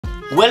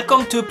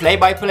Welcome to Play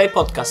by Play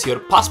Podcast, your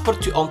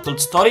passport to untold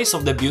stories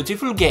of the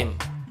beautiful game.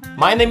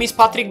 My name is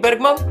Patrick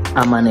Bergmann.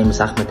 And my name is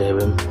Ahmed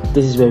Ibrahim.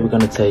 This is where we're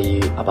going to tell you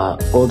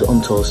about all the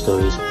untold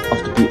stories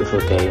of the beautiful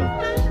game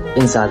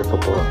inside the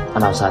football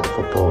and outside the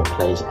football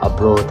plays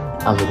abroad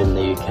and within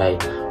the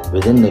UK,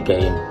 within the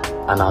game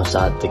and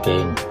outside the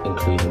game,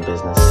 including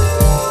business.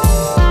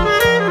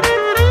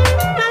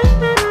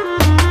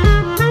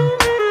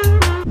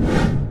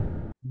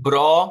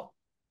 Bro,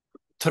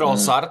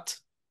 Trossard,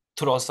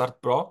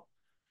 bro.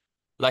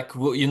 Like,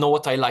 you know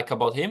what I like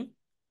about him?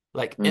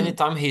 Like,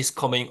 anytime he's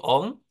coming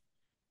on,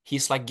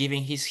 he's like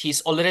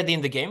he's already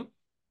in the game.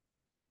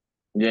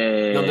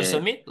 You Yeah.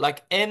 understand me?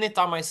 Like,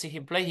 anytime I see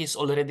him play, he's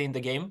already in the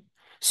game.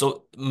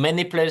 So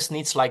many players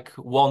needs like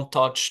one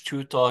touch,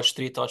 two touch,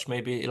 three touch,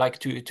 maybe like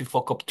to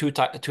fuck up two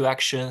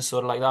actions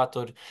or like that,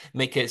 or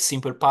make a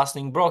simple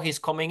passing. Bro, he's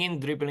coming in,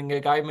 dribbling a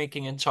guy,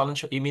 making a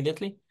challenge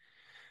immediately.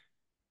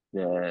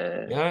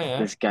 Yeah, Yeah,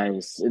 this guy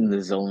is in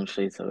the zone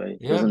straight away.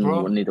 yeah, Doesn't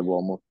bro. need a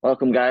warm up.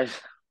 Welcome, guys,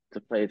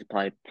 to Play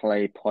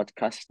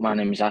Podcast. My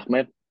name is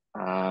Ahmed,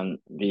 and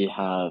we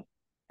have.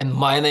 And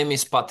my name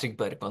is Patrick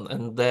Bergmann,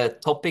 and the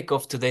topic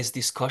of today's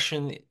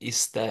discussion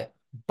is the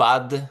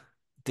bad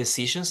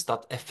decisions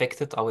that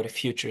affected our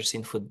futures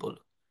in football.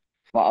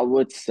 But I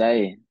would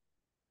say,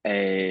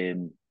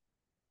 um,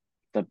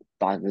 the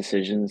bad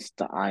decisions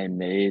that I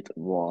made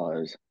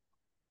was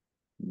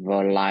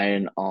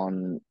relying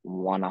on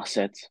one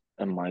asset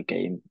in my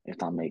game, if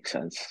that makes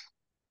sense.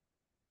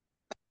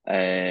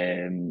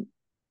 Um,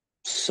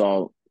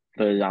 so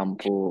for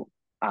example,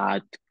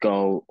 I'd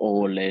go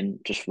all in,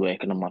 just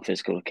working on my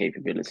physical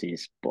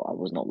capabilities, but I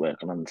was not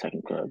working on the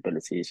technical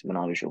abilities when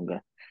I was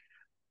younger.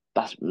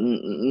 That's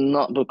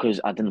not because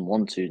I didn't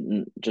want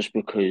to, just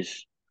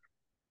because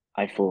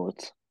I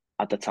thought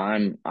at the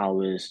time I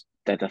was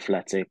dead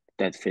athletic,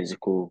 dead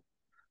physical.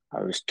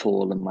 I was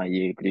tall in my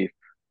year group.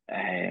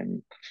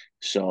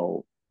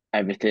 So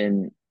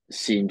everything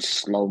seemed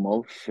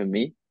slow-mo for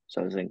me.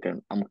 So I was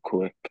thinking, I'm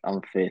quick,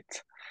 I'm fit,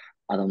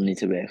 I don't need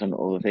to work on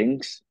other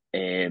things.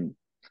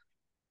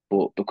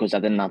 But because I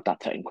didn't have that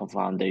technical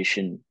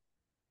foundation,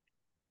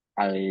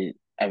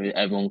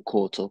 everyone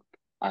caught up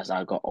as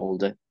I got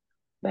older.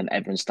 Then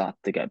everyone started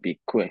to be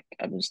quick.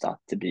 Everyone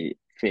started to be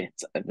fit.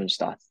 Everyone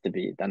started to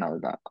be. Then I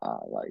was like,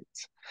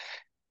 right,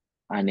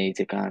 I need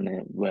to kind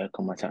of work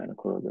on my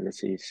technical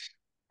abilities.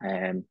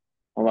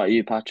 What about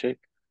you, Patrick?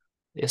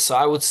 Yes, so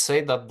I would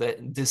say that the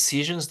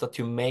decisions that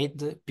you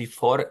made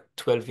before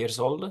 12 years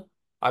old,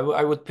 I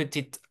would put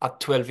it at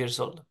 12 years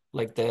old,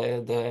 like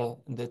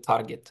the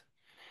target.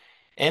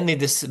 Any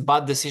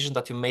bad decision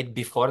that you made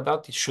before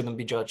that, it shouldn't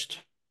be judged.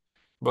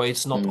 Bro,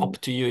 it's not Mm, up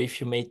to you if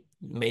you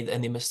made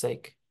any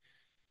mistake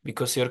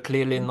because you're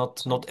clearly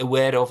not 100%.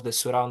 aware of the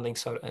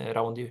surroundings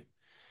around you.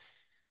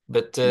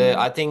 But Mm,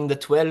 I think the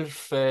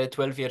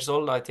 12 years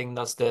old, I think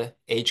that's the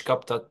age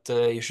gap that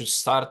you should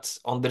start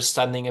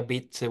understanding a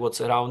bit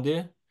what's around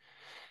you.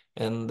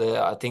 And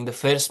I think the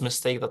first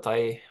mistake that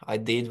I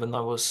did when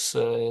I was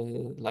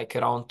like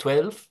around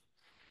 12,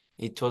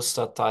 it was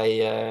that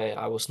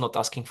I was not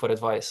asking for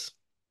advice.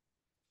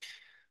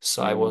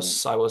 So mm,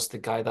 I was the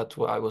guy that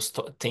I was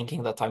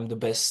thinking that I'm the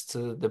best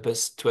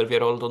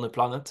 12-year-old on the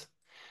planet,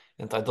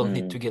 and I don't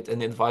need to mm, get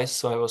any advice.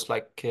 So I was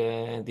like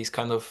this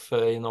kind of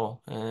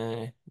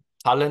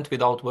talent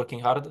without working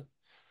hard.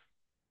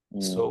 mm,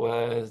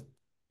 So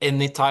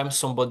anytime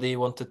somebody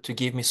wanted to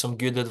give me some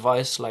good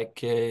advice,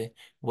 like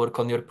work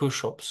on your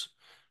push-ups,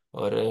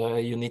 or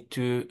you need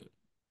to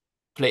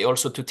play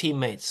also to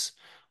teammates,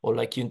 or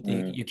like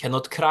mm, you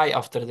cannot cry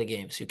after the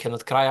games, you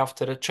cannot cry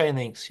after the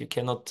trainings, you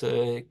cannot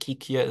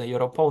kick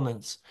your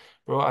opponents.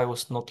 Bro, I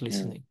was not mm,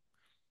 listening.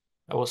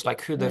 I was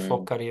like, who the mm,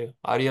 fuck are you?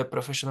 Are you a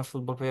professional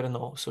football player?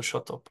 No, so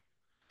shut up.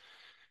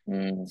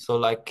 mm. So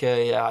like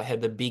yeah, I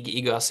had a big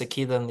ego as a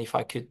kid, and if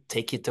I could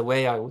take it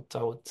away, I would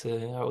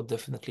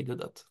definitely do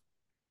that.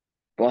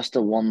 What's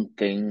the one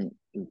thing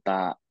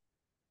that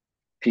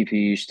people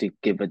used to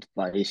give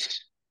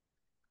advice,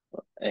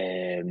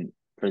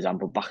 for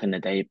example, back in the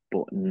day,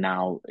 but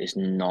now is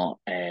not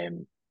a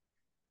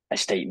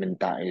statement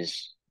that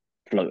is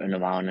floating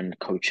around and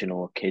coaching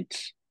all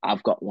kids?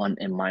 I've got one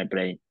in my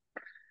brain.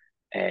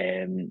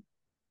 Um,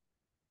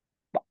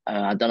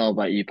 I don't know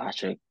about you,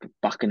 Patrick. But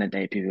back in the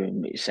day, people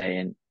were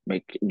saying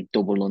make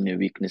double on your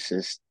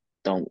weaknesses,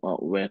 don't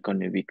work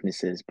on your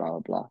weaknesses, blah blah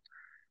blah.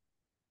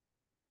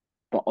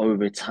 But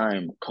over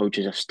time,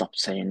 coaches have stopped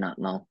saying that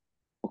now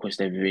because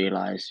they've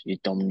realized you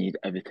don't need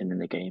everything in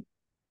the game,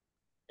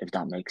 if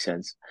that makes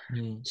sense.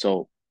 Mm.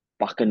 So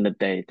back in the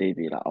day, they'd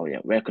be like, oh yeah,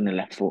 work on the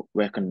left foot,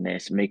 work on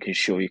this, making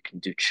sure you can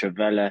do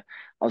Trivela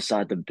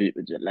outside the boot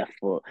with your left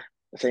foot.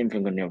 The same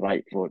thing on your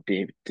right foot,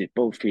 be able to do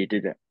both feet,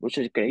 did it, which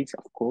is great,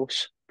 of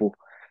course. But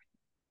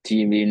do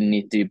you really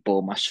need to do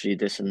ball mastery,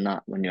 this and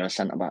that when you're a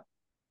centre back?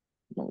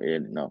 Not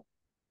really, no.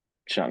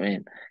 Do you know what I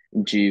mean?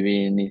 Do you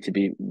really need to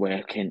be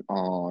working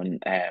on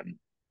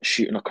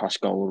shooting across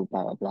goal,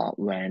 blah blah blah,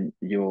 when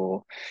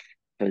you're,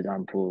 for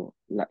example,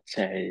 let's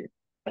say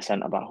a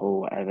centre back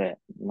or whatever?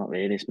 Not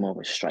really. It's more of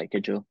a striker,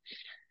 Joe.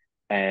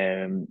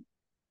 Um,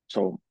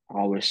 So I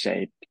always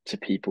say to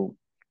people,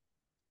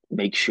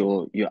 make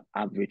sure you're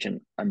average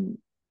and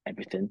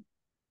everything.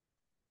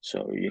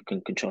 So you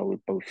can control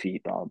with both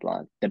feet, blah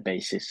blah. The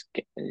basics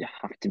you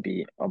have to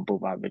be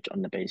above average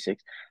on the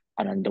basics,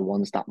 and then the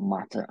ones that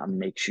matter and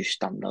makes you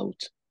stand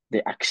out,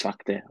 the X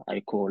factor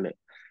I call it.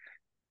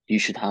 You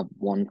should have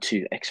one,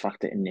 two X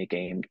factor in your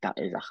game that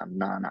is like a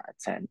 9 out of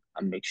 10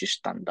 and makes you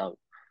stand out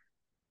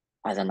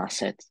as an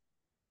asset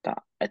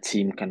that a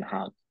team can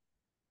have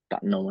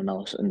that no one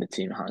else in the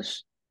team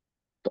has,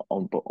 but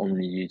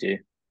only you do.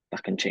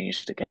 That can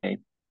change the game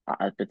at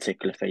a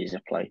particular phase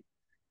of play.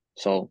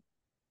 So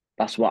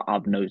that's what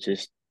I've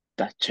noticed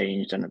that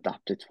changed and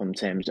adapted from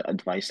terms of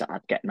advice that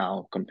I'd get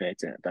now compared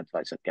to the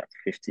advice I'd get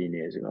 15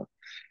 years ago.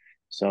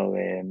 So,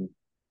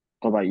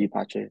 what about you,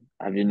 Patrick?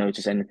 Have you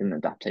noticed anything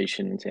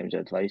adaptation in terms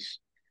of advice?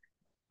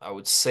 I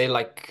would say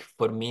like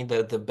for me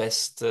the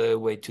best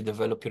way to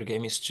develop your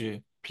game is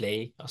to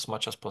play as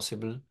much as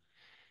possible.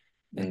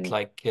 And Mm,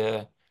 like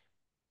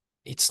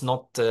it's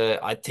not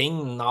I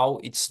think now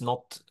it's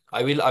not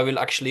I will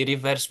actually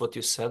reverse what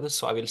you said.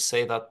 So I will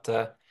say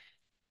that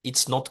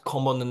it's not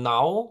common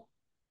now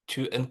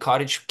to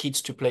encourage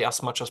kids to play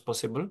as much as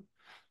possible.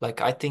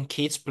 Like I think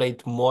kids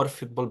played more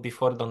football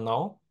before than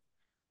now.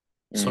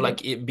 So mm,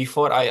 like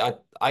before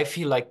I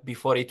feel like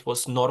before it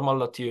was normal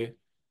that you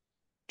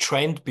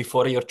trained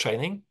before your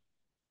training.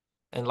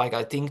 And like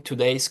I think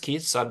today's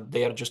kids are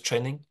just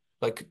training,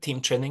 like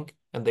team training,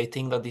 and they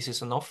think that this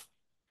is enough.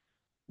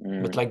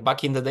 But mm, like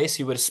back in the days,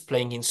 you were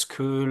playing in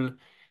school,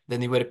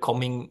 then you were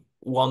coming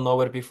 1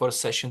 hour before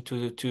session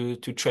to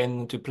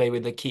train to play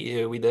with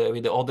the with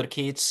the other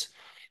kids.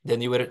 Then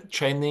you were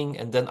training,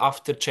 and then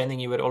after training,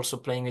 you were also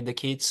playing with the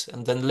kids.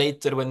 And then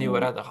later, when you were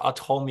mm, at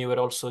home, you were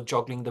also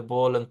juggling the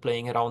ball and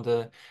playing around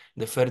the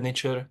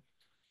furniture.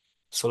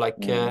 So like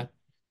mm,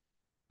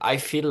 I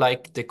feel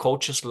like the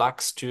coaches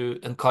lacks to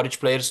encourage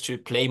players to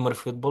play more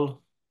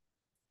football.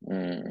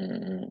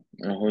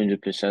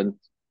 100%.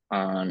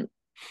 And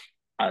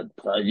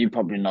you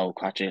probably know,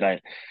 Patrick,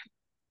 like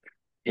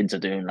kids are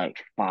doing like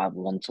 5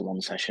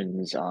 1-to-1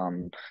 sessions.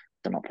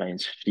 They're not playing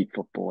street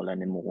football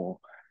anymore.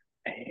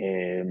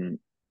 Um,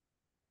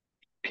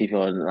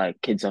 people are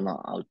like kids are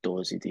not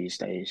outdoorsy these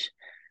days.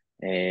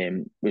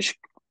 Which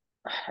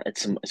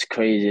it's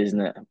crazy,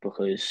 isn't it?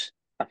 Because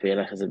I feel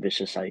like it's a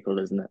vicious cycle,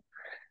 isn't it?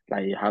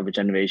 Like you have a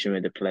generation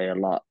where they play a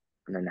lot,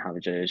 and then you have a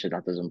generation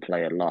that doesn't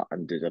play a lot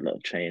and does a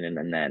little training,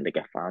 and then they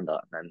get found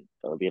out, and then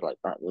it'll be like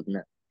that, wouldn't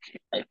it?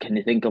 Can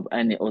you think of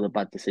any other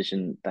bad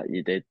decision that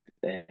you did,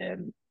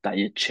 that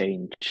you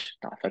changed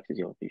that affected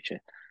your future?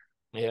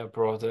 Yeah,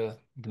 bro, the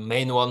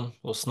main one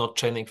was not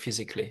training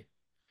physically.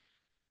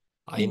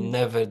 I Mm,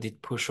 never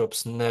did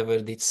push-ups, never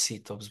did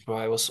sit-ups, bro.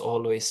 I was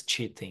always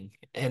cheating.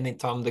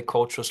 Anytime the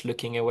coach was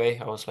looking away,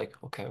 I was like,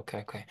 okay, okay,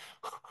 okay.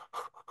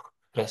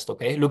 Rest,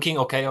 okay. Looking,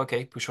 okay,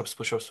 okay. Push-ups,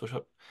 push-ups,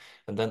 push-up.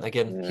 And then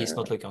again, he's not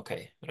yeah, looking,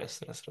 okay.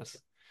 Rest, rest,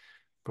 rest.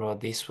 Bro,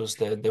 this was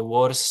the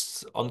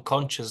worst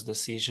unconscious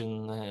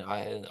decision.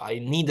 I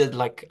needed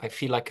like I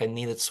feel like I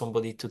needed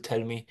somebody to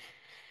tell me,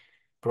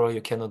 bro,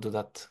 you cannot do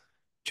that.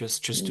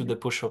 Just do mm, the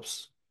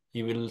push-ups.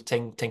 You will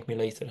thank me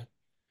later.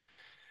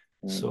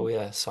 So mm.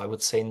 yeah, so I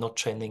would say not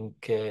training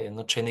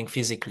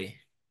physically.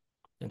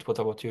 And what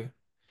about you?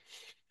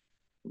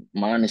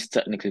 Mine is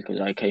technically because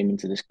I came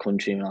into this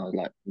country when I was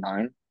like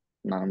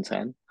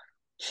 10.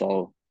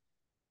 So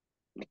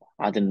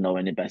I didn't know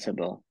any better,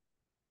 bro.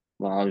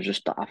 Well, I was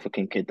just the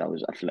African kid that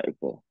was athletic,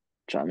 bro.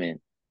 Do you know what I mean?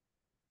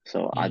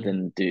 So I Mm,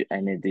 didn't do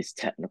any of this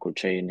technical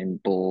training,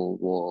 ball,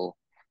 wall,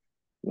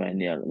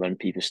 when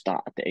people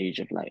start at the age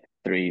of like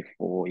 3,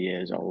 4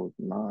 years old.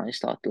 No, I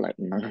started like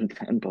 9 and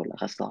 10, bro.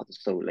 Like I started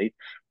so late.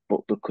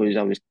 But because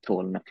I was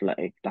tall and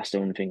athletic, that's the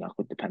only thing I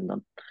could depend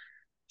on.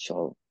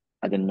 So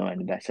I didn't know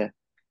any better.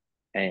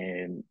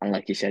 And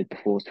like you said,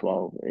 before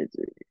 12, it's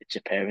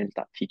your parents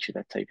that teach you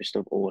that type of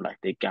stuff, or like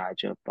they guide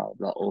you, blah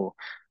blah, or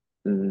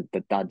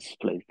the dad's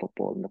played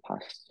football in the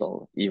past,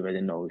 so he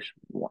really knows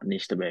what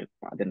needs to be.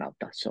 But I didn't have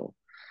that, so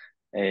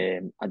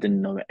I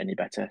didn't know it any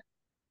better.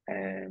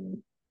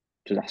 Um,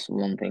 so that's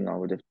one thing I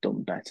would have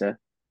done better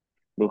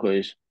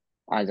because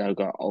as I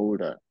got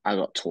older, I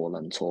got taller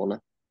and taller.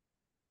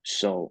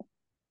 So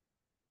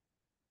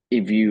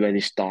if you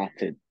already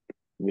started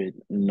with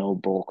no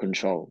ball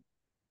control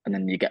and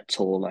then you get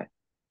taller,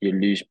 you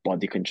lose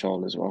body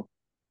control as well.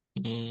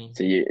 mm,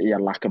 So you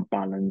lack of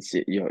balance.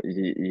 Your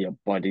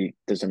body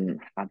doesn't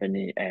have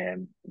any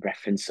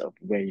reference of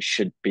where you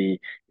should be.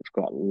 You've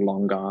got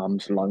long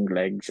arms, long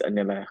legs, and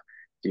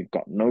you've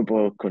got no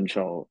ball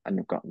control and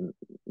you've got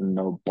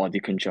no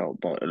body control,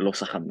 but it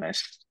looks like a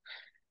mess.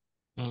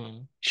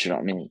 mm. Do you know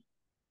what I mean?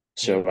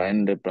 So I Yeah.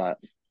 ended up like,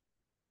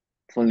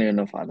 funnily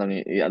enough, I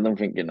don't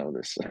think you know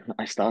this.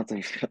 I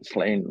started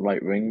playing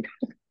right wing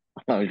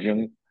when I was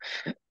young.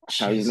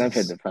 I was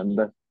never a Jesus.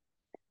 defender.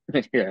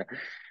 Yeah.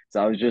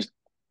 So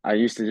I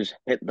used to just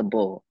hit the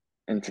ball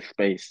into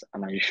space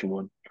and I used to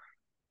run.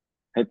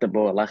 Hit the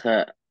ball like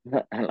a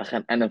like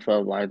an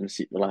NFL wide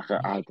receiver, like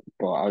a ad,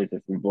 but I was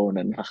just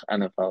running like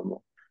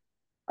NFL,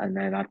 and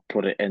then I'd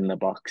put it in the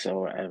box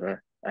or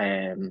whatever.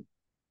 Um,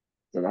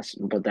 so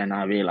but then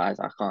I realized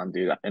I can't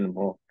do that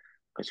anymore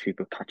because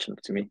people are catching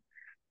up to me.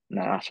 And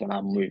that's when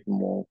I moved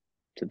more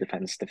to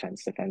defense. I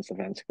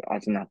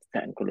didn't have the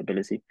technical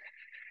ability.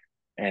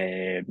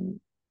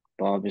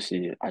 But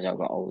obviously, as I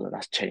got older,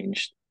 that's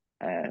changed.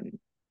 Um,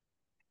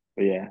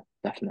 but yeah,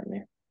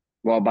 definitely.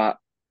 What about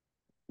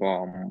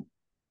from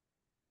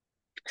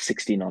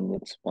 16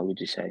 onwards? What would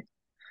you say?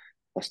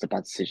 What's the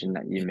bad decision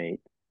that you made?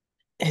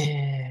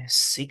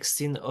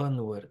 16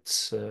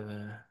 onwards.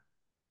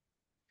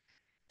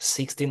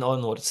 16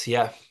 onwards,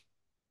 yeah.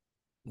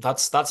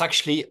 That's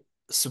actually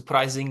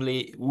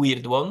surprisingly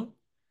weird one,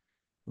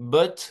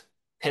 but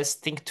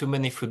testing too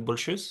many football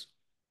shoes.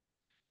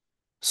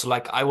 So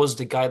like I was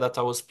the guy that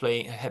I was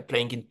playing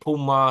in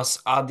Pumas,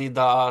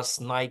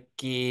 Adidas,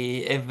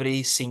 Nike,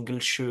 every single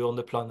shoe on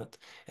the planet.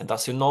 And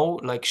as you know,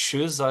 like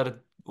shoes are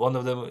one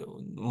of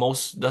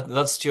the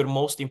that's your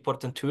most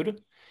important tool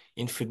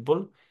in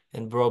football.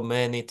 And bro,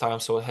 many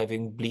times I was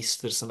having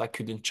blisters and I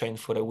couldn't train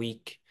for a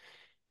week.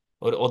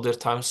 Or other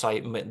times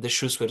the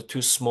shoes were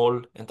too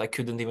small and I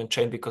couldn't even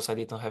train because I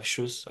didn't have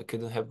shoes. I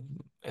couldn't have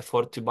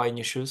afford to buy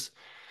new shoes.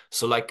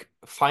 So like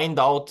find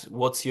out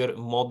what's your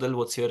model,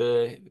 what's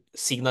your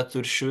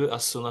signature shoe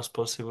as soon as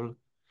possible.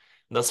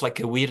 That's like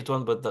a weird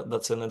one, but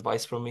that's an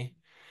advice from me.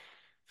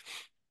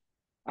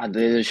 And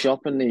there's a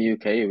shop in the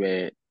UK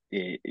where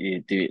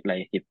you do it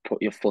like you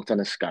put your foot on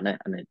a scanner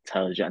and it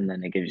tells you and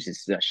then it gives you a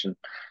suggestion.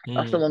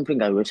 That's the Mm, one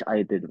thing I wish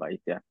I did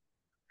right there.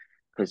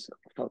 Because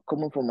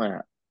coming from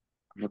a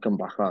African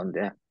background,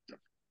 yeah,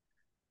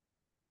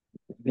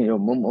 your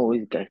mum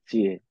always gets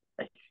you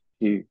a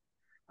shoe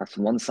that's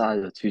one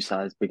size or two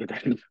sizes bigger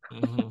than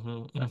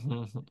mhm,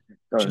 mhm.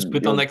 Just so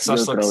put on extra you're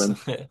socks. growing.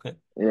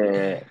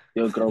 Yeah,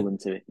 you'll grow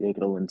into it. You'll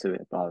grow into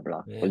it, blah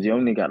blah. Yeah. But you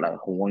only get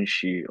like one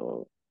shoe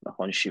or like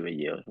one shoe a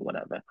year or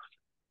whatever.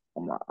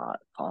 I'm like, I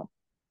can't.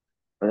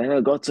 But then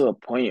I got to a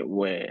point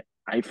where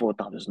I thought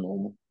that was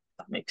normal.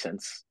 That makes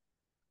sense.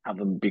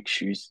 Having big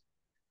shoes.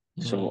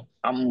 Mm, So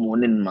I'm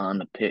running man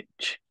the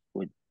pitch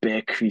with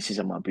bare creases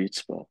on my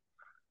boots, bro.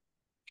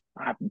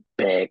 I have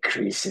bare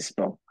creases,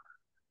 bro.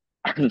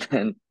 And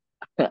then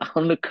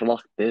on the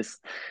clock this,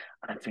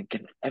 I'm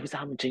thinking every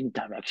time I change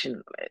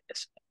direction,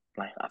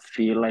 like I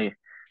feel like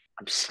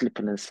I'm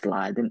slipping and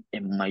sliding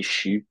in my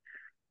shoe.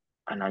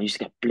 And I used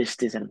to get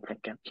blisters and I'm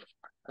thinking,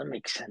 that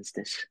makes sense,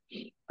 this.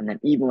 And then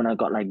even when I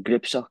got like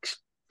grip socks,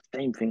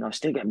 same thing, I was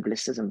still getting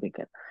blisters and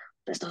thinking,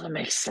 this doesn't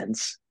make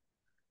sense.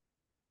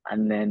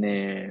 And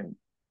then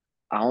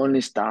I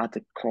only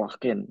started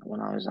clocking when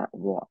I was at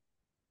what,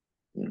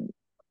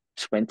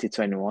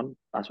 2021.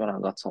 That's when I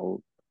got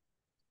told.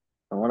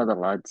 And one of the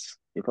lads,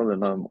 you probably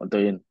know him,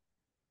 doing,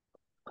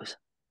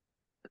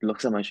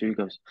 looks at my shoe,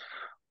 goes,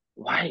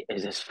 why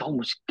is there so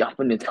much gap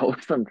in the toes?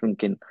 I'm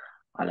thinking,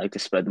 I like to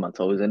spread my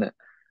toes in it.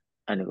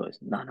 And he goes,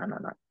 no, no, no,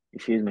 no. He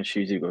feels my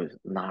shoes. He goes,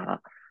 nah, nah.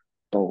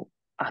 But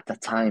at the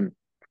time,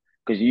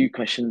 because you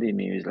questioned him,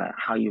 he was like,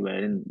 how you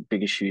wearing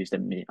bigger shoes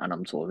than me? And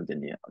I'm taller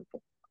than you.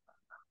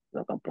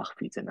 I've got black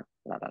feet in it,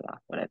 blah, blah, blah,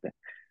 whatever.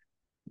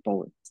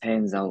 But it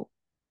turns out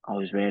I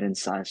was wearing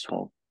size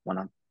 12 when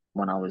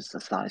I was a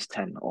size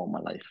 10 all my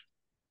life.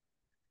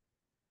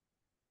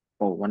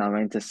 But when I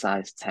went to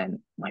size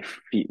 10, my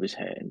feet was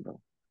hurting, bro.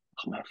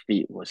 My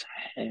feet was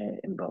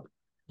hurting, bro.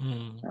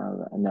 mm,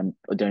 And then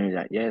he's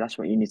like, yeah, that's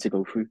what you need to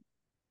go through.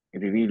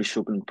 If you're really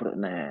struggling, put it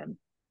in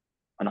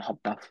a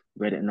hot bath,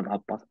 wear it in a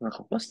hot bath. I'm like,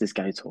 what's this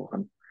guy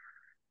talking?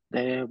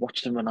 They're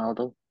watching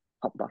Ronaldo,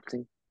 hot bath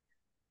thing.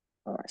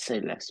 All right, say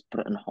less,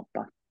 put it in a hot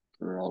bath.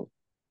 Roll.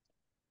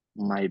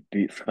 My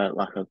boot felt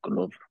like a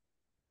glove.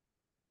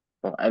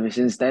 But ever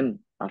since then,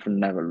 I've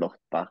never looked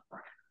back.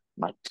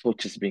 My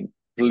touch has been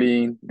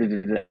clean.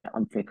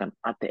 I'm thinking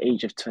at the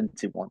age of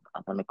 21,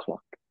 I'm on the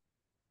clock.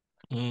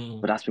 But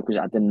mm. that's because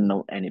I didn't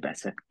know any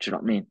better. Do you know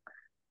what I mean?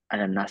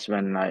 And then that's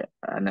when that's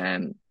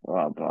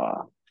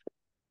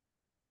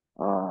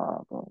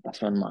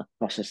when my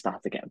crosses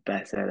start to get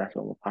better. That's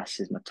when my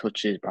passes, my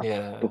touches, bro.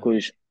 Yeah.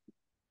 Because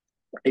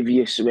if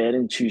you're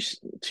wearing two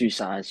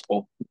sides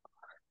up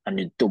and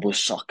you double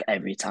sock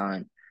every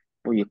time,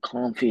 but you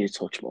can't feel your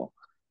touch, bro.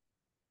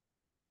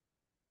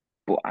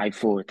 But I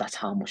thought that's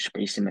how much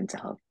space you're meant to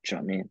have. Do you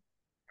know what I mean?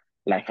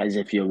 Like as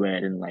if you're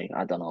wearing like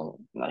I don't know,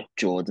 like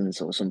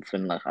Jordans or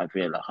something. Like I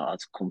feel like oh,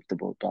 it's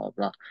comfortable, blah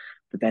blah.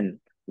 But then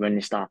when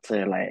you start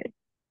to like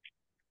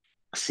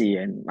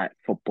seeing like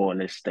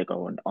footballers, they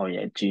go, "Oh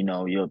yeah, do you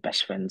know your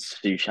best friend's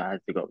shoe size?"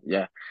 They go,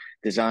 "Yeah."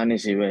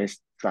 Designers he wears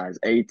size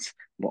 8,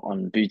 but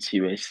on boots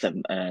he wears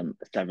 7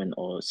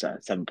 or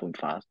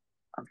 7.5.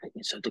 I'm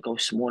thinking so they go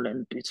smaller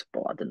in boots,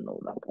 but I didn't know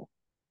that. Bro.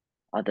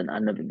 I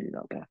never knew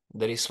that. Bro.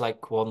 There is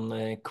like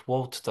one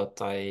quote that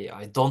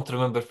I don't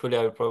remember fully.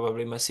 I will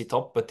probably mess it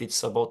up, but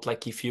it's about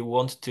like if you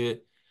want to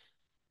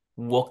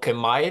walk a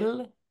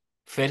mile,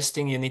 first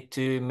thing you need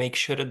to make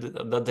sure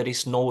that there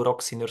is no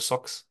rocks in your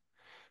socks,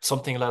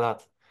 something like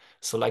that.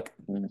 So like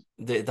Mm,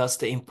 that's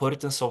the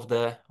importance of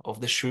the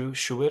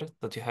shoer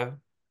that you have.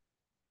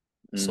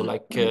 So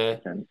like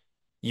 100%.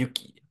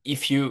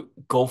 if you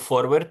go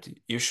forward,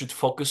 you should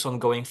focus on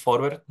going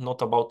forward,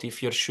 not about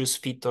if your shoes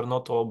fit or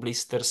not, or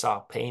blisters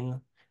are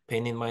pain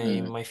in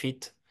Mm. my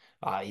feet.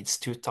 It's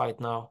too tight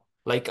now.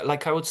 Like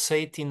I would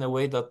say it in a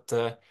way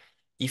that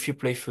if you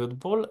play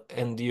football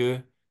and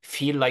you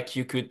feel like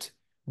you could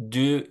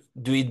do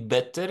it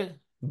better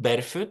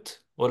barefoot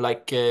or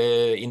like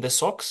in the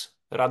socks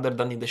rather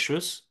than in the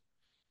shoes,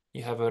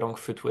 you have a wrong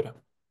footwear.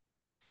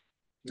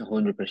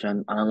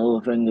 100%. And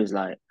another thing is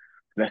like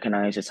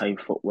recognize the type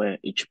of footwear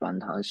each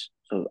brand has.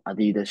 So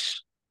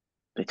Adidas,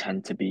 they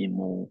tend to be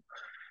more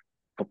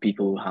for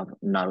people who have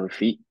narrow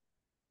feet,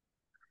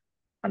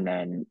 and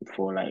then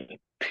for like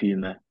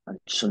Puma and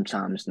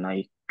sometimes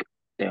Nike,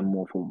 they're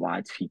more for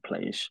wide feet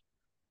players.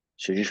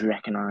 So just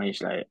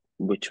recognize like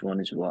which one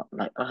is what.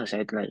 Like I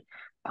said, like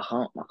I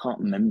can't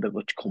remember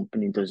which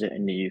company does it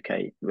in the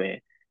UK where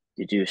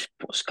you do a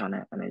foot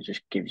scanner and it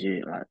just gives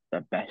you like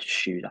the best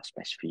shoe that's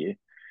best for you.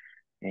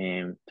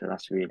 So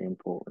that's really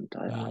important.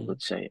 I Mm,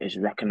 would say is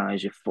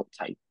recognize your foot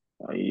type.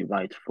 Are you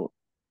right foot,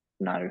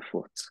 narrow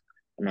foot,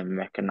 and then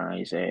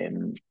recognize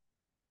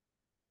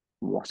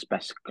what's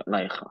best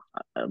like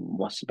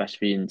what's best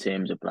for you in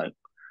terms of like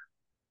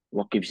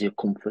what gives you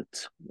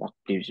comfort, what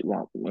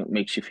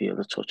makes you feel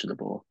the touch of the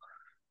ball.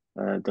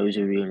 Those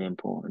are really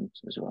important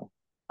as well,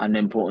 and the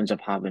importance of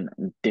having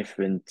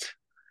different.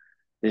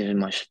 This is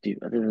my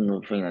stupid. This is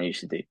another thing I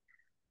used to do.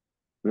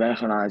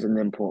 Recognizing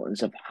the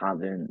importance of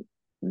having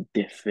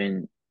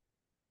different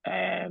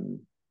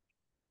um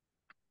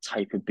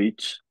type of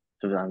boots.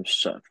 For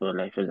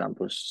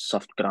example,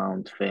 soft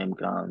ground, firm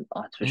ground,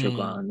 artificial mm.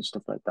 ground, and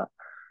stuff like that.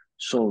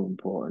 So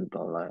important,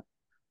 bro. Like,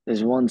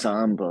 there's one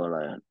time,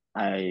 bro.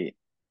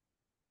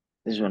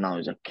 This is when I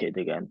was a kid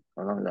again.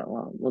 I was like,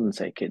 well, I wouldn't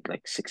say kid,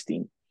 like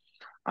 16.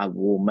 I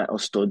wore metal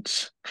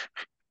studs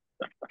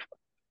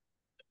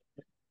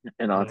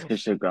in Oh,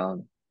 artificial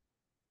ground.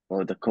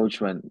 Or the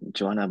coach went,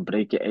 "Do you want to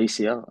break your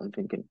ACL?" I'm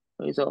thinking,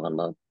 what are you talking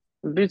about?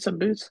 Boots and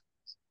boots.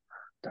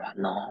 They're like,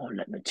 no,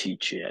 let me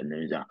teach you. And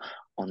there's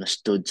on the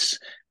studs,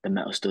 the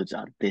metal studs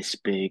are this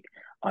big.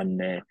 On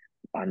the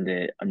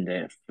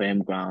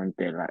firm ground,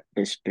 they're like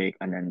this big,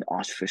 and then the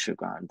artificial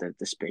ground, they're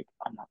this big.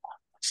 I'm like, oh,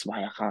 that's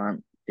why I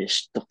can't. They're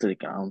stuck to the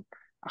ground.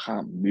 I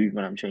can't move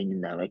when I'm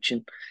changing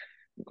direction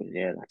because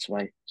yeah, that's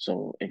why.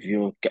 So if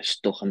you get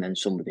stuck and then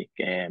somebody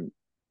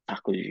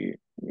tackles you,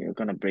 you're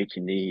gonna break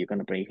your knee. You're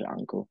gonna break your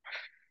ankle.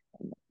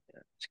 I'm like,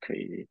 yeah, it's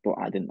crazy. But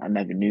I didn't. I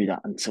never knew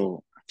that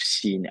until I've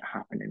seen it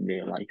happen in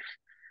real life.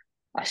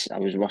 I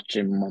was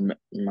watching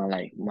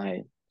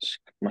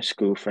my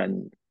school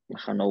friend,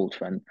 like an old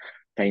friend,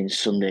 playing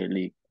Sunday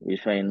League. He was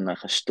playing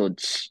like a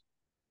studs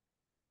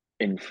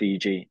in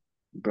Fiji,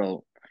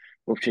 bro.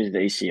 Ruptured the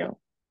ACL,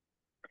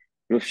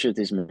 ruptured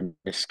his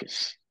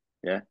meniscus,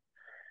 yeah,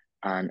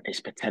 and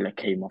his patella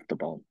came off the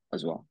bone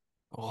as well,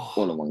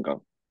 all in oh, one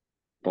go.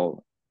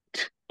 Bro,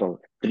 bro,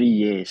 3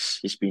 years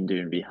he's been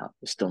doing rehab.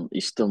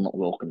 He's still not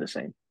walking the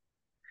same.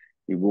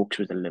 He walks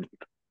with a limp.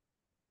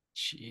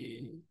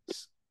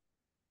 jeez.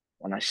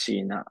 When I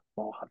seen that,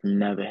 oh, I've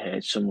never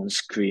heard someone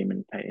scream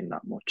in pain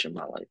that much in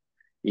my life.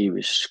 He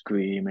was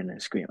screaming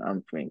and screaming.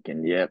 I'm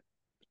thinking, yep,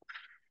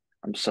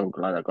 I'm so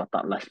glad I got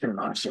that lesson when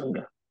I was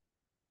younger.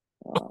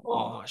 Man.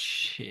 Oh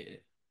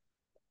shit.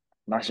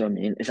 That's what I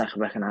mean. It's like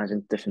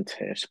recognizing different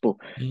tips. But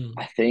Mm,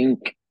 I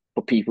think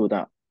for people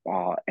that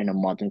are in a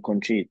modern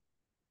country,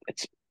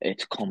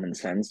 it's common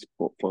sense.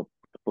 But for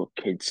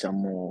kids that are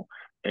more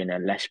in a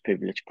less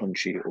privileged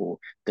country or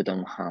they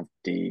don't have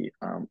the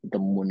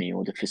money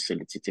or the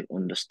facility to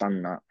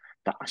understand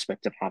that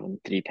aspect of having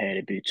three pair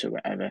of boots or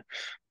whatever,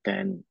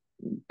 then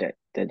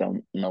they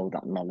don't know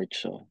that knowledge.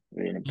 So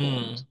really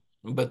important. mm.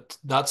 But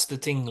that's the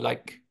thing,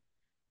 like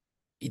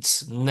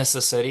it's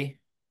necessary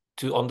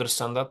to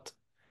understand that.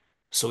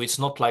 So it's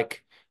not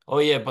like, oh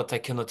yeah, but I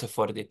cannot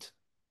afford it.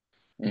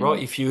 Bro, Mm,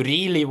 if you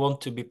really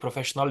want to be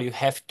professional, you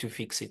have to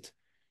fix it.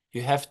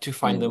 You have to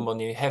find the mm,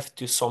 money. You have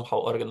to somehow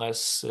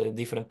organize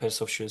different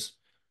pairs of shoes.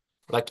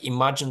 Like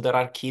imagine there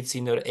are kids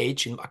in your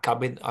age in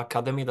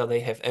academy that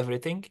they have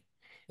everything,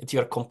 and you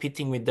are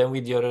competing with them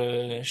with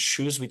your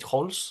shoes with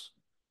holes.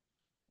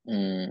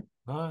 mm,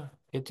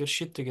 Get your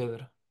shit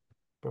together,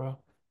 bro.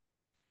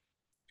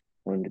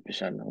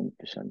 100%,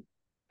 100%.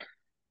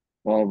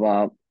 What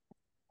about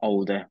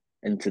older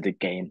into the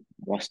game?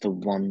 What's the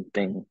one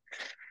thing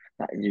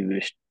that you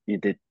wish you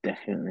did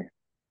differently?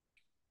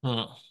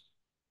 Hmm.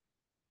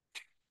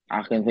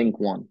 I can think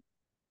one,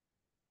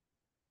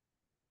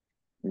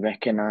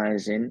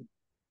 recognizing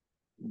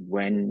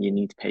when you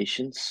need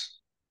patience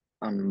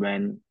and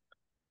when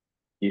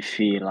you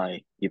feel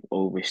like you've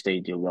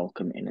overstayed your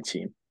welcome in a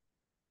team.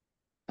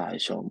 That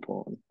is so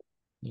important.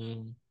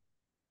 Hmm.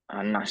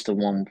 And that's the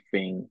one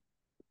thing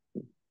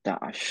that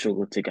I've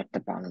struggled to get the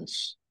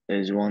balance.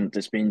 There's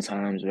been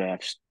times where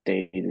I've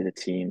stayed with a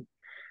team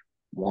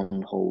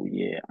one whole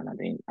year and I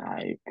think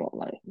I got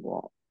like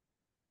what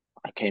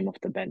I came off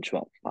the bench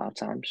what 5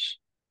 times.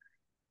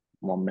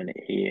 1 minute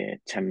here,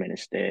 10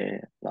 minutes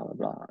there, blah blah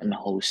blah, in the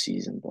whole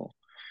season, bro.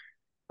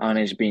 And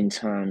there's been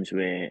times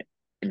where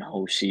in the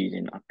whole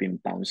season I've been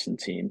bouncing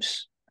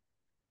teams.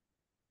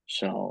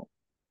 So,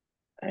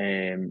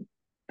 and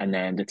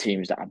then the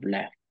teams that have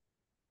left,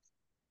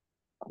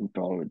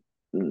 bro,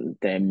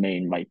 their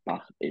main right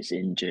back is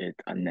injured,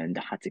 and then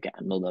they had to get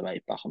another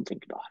right back. I'm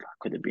thinking, oh, that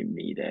could have been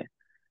me there,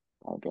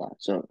 blah blah.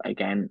 So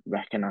again,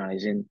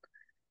 recognizing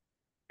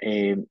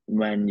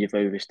when you've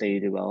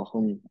overstayed your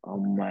welcome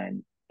and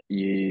when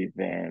you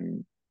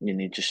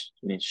need to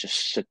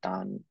just sit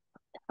down and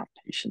have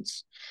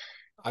patience.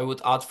 I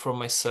would add for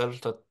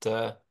myself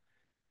that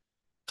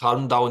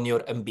calm down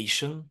your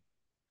ambition.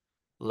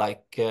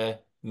 Like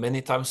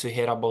many times we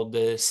hear about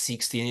the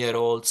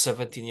 16-year-olds,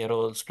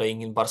 17-year-olds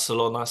playing in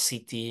Barcelona,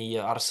 City,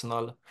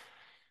 Arsenal.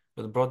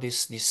 But bro,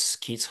 this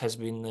kids has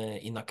been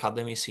in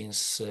academy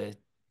since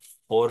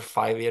 4,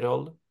 5 year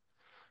old.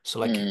 So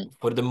like Mm,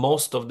 for the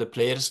most of the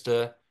players,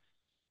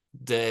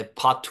 the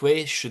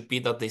pathway should be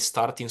that they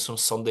start in some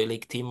Sunday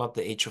league team at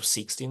the age of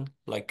 16,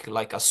 like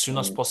as soon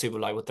as mm,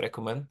 possible, I would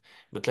recommend.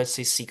 But let's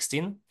say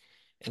 16,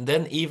 and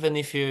then even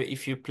if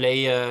you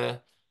play,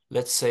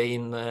 let's say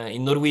in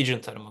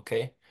Norwegian term,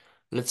 okay,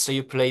 let's say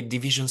you play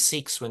Division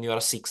 6 when you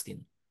are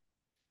 16,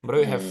 bro,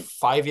 you have mm,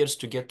 5 years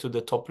to get to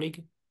the top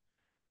league.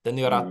 Then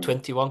you are at mm,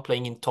 21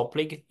 playing in top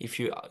league. If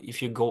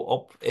you go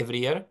up every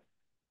year,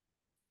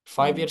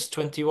 five mm, years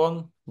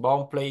 21,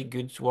 bound play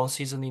good 1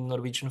 season in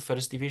Norwegian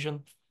first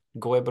division,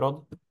 go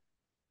abroad.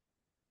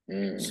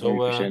 So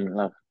 100%.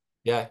 Like,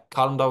 yeah,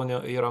 calm down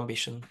your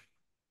ambition.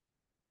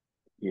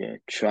 yeah,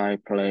 try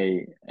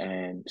play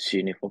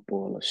senior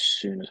football as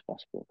soon as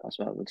possible. That's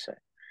what I would say.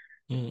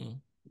 Mm.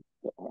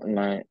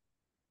 Like,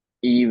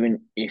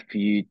 even if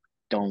you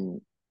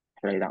don't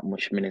play that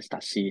much minutes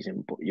that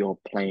season, but you're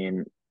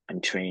playing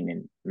and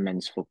training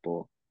men's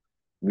football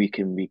week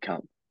in, week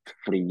out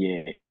for a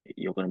year,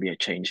 you're going to be a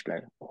change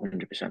player,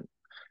 100%.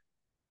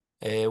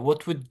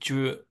 What would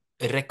you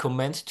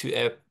recommend to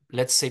a,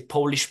 let's say,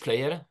 Polish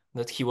player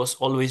that he was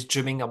always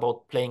dreaming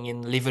about playing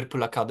in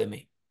Liverpool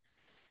Academy?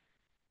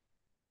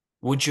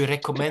 Would you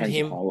recommend Depends on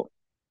him? how.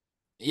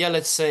 Yeah,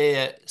 let's say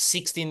a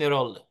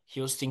 16-year-old.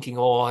 He was thinking,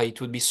 oh, it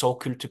would be so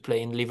cool to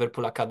play in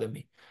Liverpool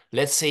Academy.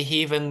 Let's say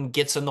he even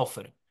gets an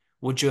offer.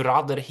 Would you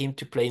rather him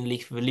to play in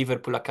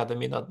Liverpool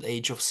Academy at the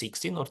age of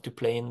 16 or to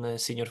play in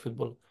senior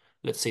football,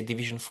 let's say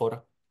Division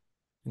 4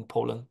 in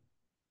Poland?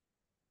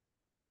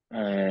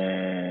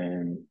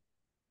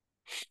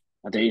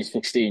 At the age of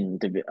 16,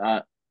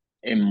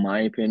 in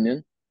my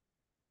opinion,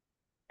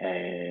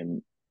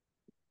 um,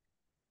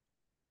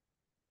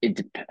 it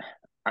dep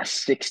at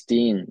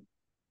 16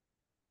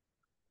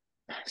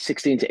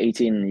 to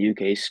 18 in the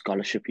UK is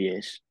scholarship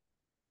years.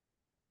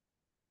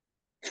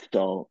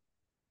 So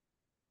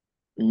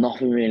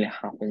nothing really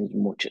happens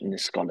much in the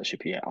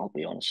scholarship year, I'll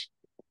be honest,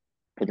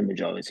 for the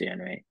majority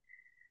anyway.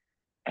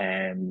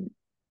 Um,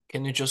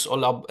 Can you just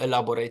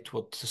elaborate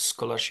what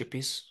scholarship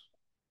is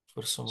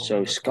for someone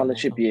so that might not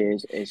scholarship know?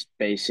 years is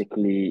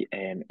basically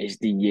is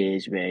the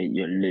years where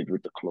you live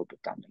with the club,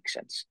 if that makes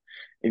sense.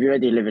 If you're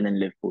already living in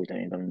Liverpool,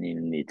 then you don't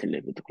even need to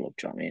live with the club,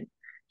 do you know what I mean?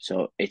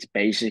 So it's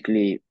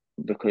basically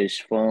because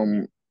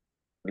from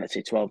let's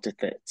say 12 to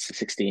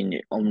 16,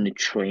 you're only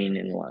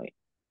training like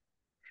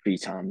 3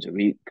 times a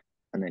week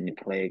and then you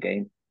play a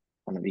game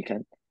on the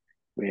weekend.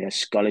 Whereas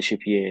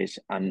scholarship years,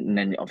 and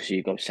then obviously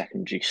you go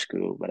secondary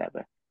school,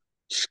 whatever.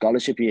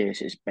 Scholarship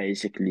years is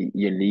basically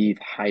you leave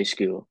high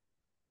school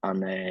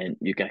and then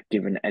you get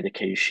given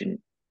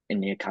education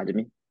in the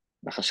academy,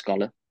 like a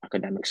scholar,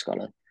 academic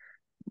scholar.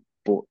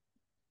 But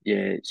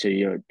yeah, so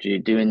you're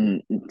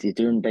doing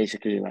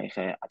basically like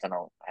I don't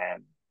know,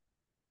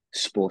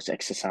 sports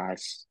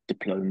exercise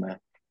diploma,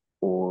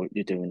 or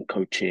you're doing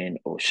coaching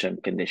or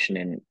strength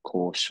conditioning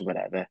course,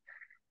 whatever,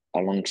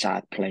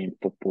 alongside playing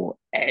football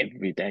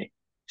every day.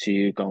 So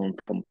you're going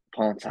from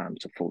part time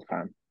to full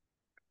time.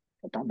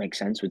 If that makes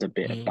sense with a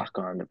bit of Mm,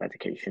 background of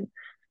education.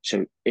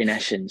 So in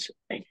essence,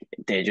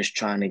 they're just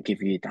trying to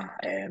give you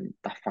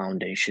that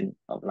foundation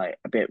of like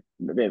a bit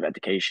of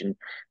education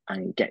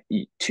and get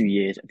you 2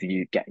 years of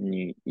you getting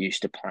you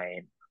used to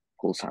playing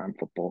full time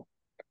football.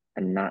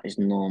 And that is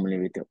normally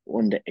with the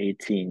under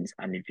 18s.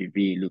 And if you're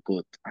really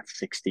good at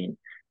 16,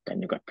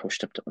 then you get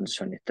pushed up to under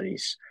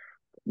 23s.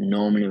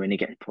 Normally, when you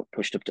get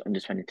pushed up to under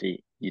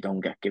 23, you don't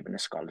get given a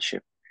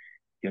scholarship.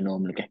 You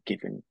normally get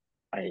given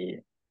a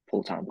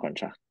full time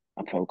contract,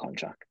 a pro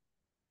contract.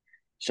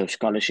 So,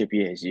 scholarship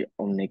years, you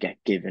only get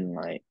given,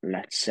 like,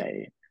 let's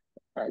say,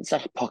 it's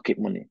like pocket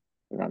money,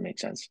 if that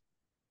makes sense.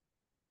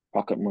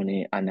 Pocket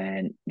money, and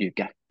then you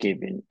get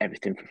given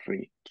everything for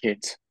free: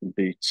 kit,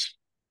 boots,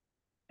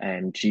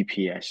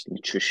 GPS,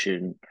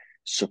 nutrition,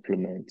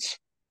 supplements,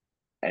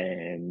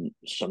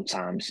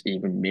 sometimes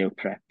even meal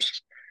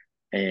preps,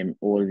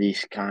 all of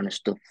these kind of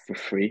stuff for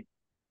free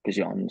because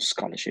you're on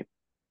scholarship,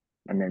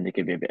 and then they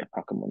give you a bit of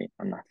pocket money,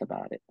 and that's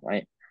about it,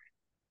 right?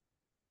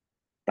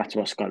 That's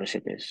what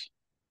scholarship is,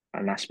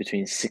 and that's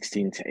between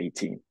 16 to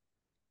 18.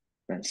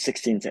 Then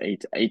 16 to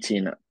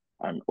 18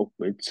 and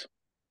upwards,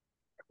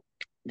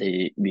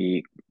 they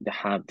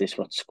have this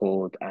what's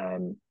called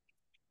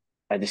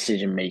a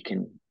decision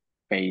making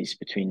phase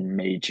between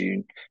May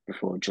June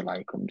before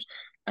July comes,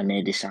 and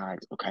they decide,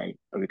 okay,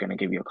 are we going to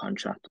give you a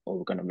contract or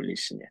we're going to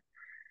release you?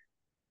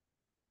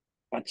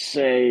 I'd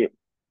say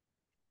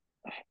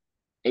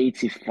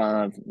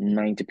 85,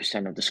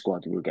 90% of the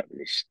squad will get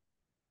released.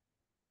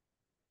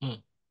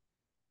 Mm.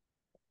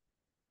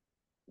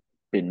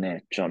 Been there,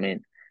 do you know what I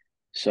mean?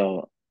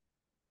 So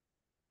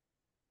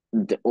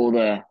the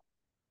other,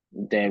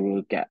 they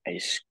will get a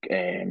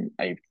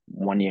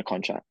 1 year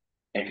contract.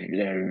 If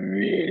they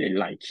really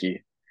like you,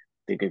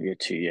 they give you a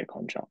 2 year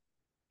contract.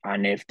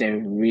 And if they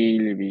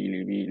really,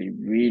 really, really,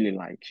 really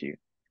like you,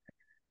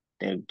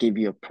 they'll give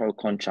you a pro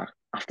contract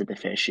after the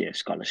first year of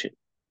scholarship.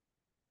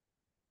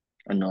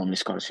 And normally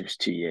scholarship is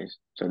 2 years.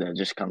 So they'll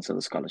just cancel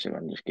the scholarship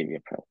and just give you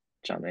a pro.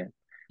 Do you know what I mean?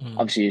 Mm.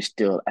 Obviously, you're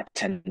still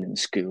attending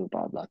school,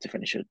 blah, blah, to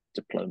finish your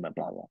diploma,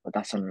 blah, blah. But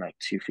that's only like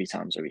 2, 3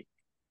 times a week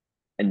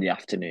in the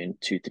afternoon,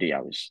 2, 3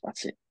 hours.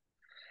 That's it.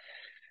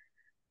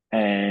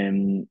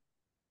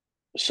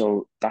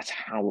 So that's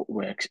how it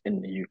works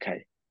in the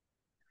UK.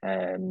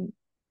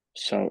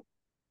 So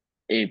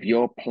if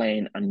you're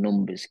playing a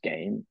numbers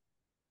game,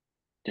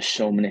 there's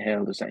so many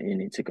hurdles that you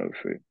need to go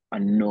through.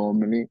 And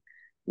normally,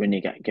 when you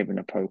get given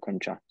a pro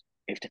contract,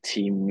 if the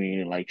team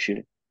really likes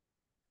you,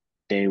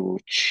 they will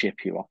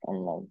ship you off on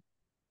loan,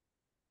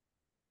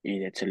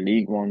 either to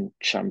League One,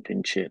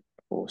 Championship,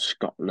 or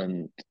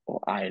Scotland,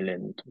 or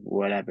Ireland,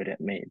 whatever it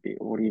may be,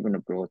 or even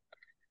abroad,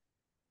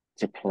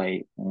 to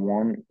play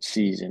 1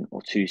 season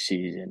or 2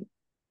 season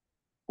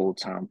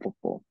full-time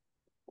football.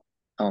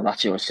 Oh,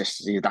 that's your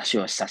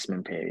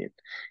assessment period.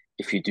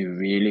 If you do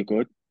really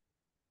good,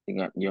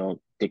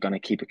 they're gonna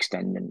keep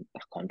extending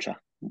that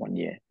contract 1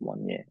 year,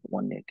 1 year,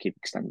 1 year, keep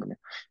extending it.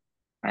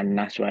 And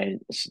that's why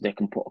they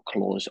can put a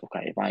clause,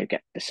 okay, if I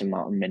get this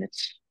amount of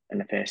minutes in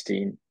the first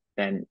team,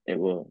 then it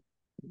will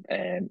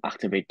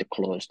activate the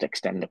clause to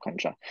extend the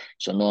contract.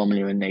 So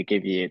normally when they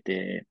give you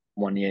the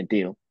 1 year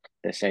deal,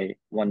 they say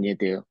 1 year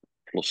deal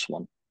plus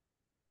one.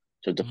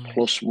 So the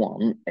plus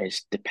one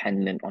is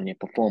dependent on your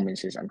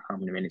performances and how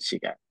many minutes you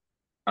get.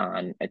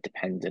 And it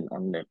dependent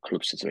on the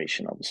club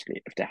situation,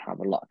 obviously. If they have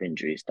a lot of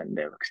injuries, then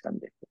they'll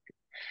extend it.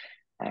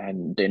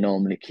 And they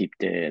normally keep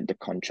the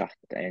contract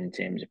in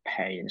terms of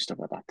pay and stuff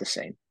like that the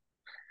same.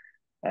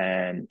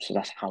 So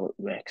that's how it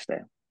works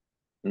there.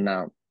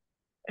 Now,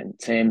 in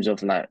terms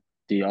of like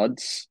the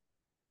odds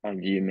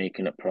of you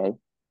making it pro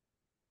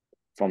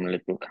from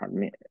Liverpool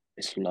Academy,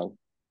 it's low,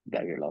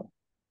 very low.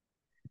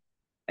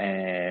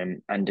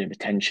 And the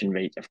retention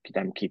rate of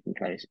them keeping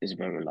players is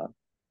very low.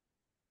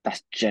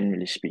 That's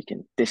generally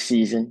speaking. This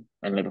season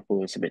in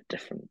Liverpool is a bit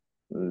different.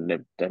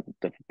 They've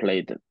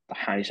played the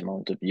highest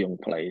amount of young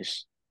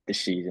players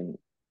this season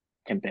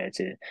compared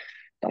to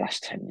the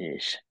last 10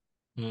 years.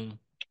 Mm.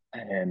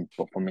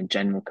 But from a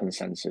general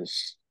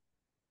consensus,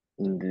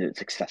 the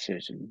success rate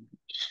is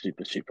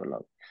super, super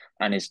low.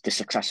 And the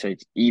success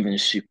rate even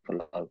super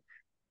low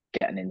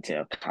getting into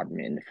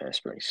academy in the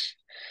first place.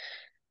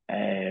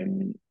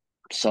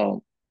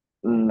 So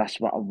that's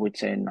what I would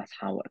say, and that's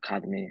how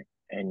academy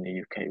in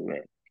the UK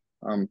work.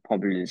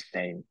 Probably the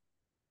same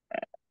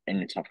in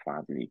the top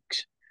 5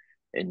 leagues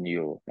in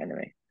Europe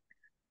anyway.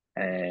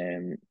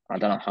 I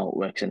don't know how it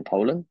works in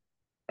Poland,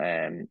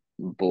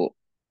 but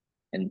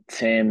in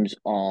terms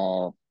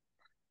of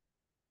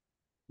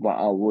what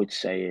I would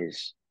say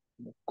is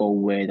go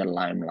where the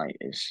limelight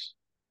is,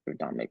 if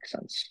that makes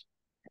sense.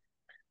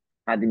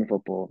 Academy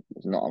football,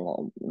 there's not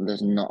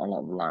a lot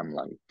of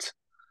limelight.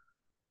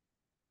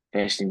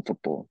 First team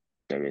football,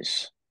 there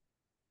is.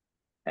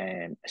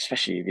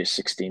 Especially if you're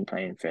 16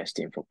 playing first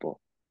team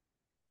football.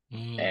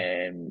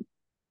 Mm.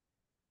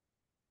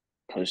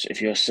 Because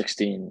if you're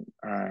 16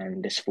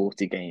 and there's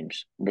 40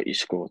 games, but you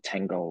score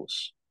 10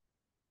 goals,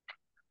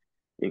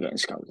 you're getting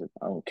scouted.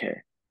 I don't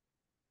care.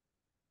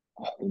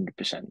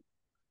 100%.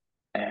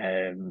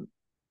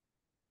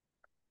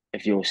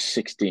 If you're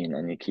 16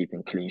 and you're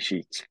keeping clean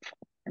sheets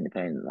and you're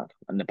playing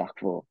in the back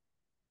four,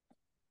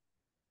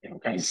 you're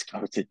getting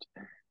scouted.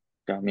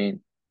 Do you know what I mean?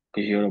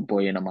 Because you're a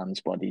boy in a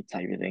man's body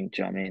type of thing.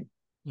 Do you know what I mean?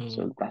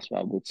 So that's what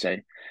I would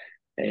say.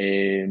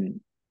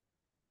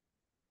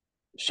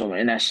 So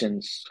in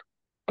essence,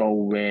 go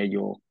where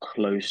you're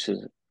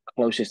closest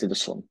to the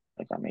sun,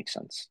 if that makes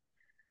sense.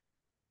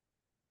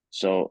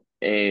 So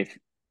if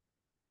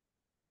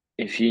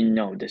you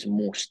know there's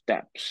more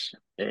steps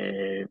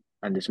and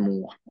there's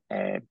more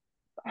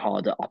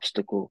harder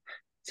obstacle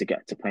to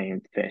get to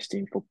playing first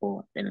team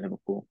football in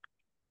Liverpool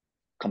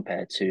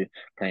compared to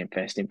playing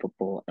first team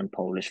football in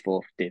Polish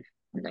fourth div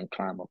and then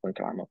climb up and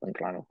climb up and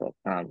climb up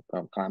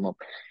and climb up.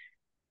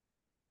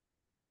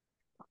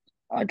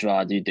 I'd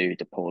rather do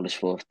the Polish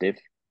fourth div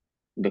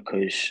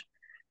because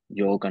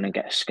you're gonna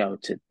get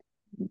scouted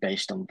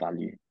based on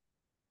value.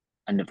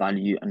 And the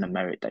value and the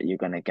merit that you're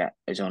gonna get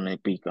is only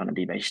gonna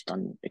be based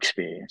on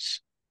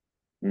experience.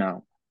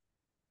 Now,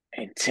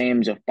 in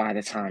terms of by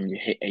the time you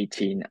hit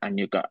 18 and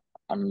you got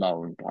on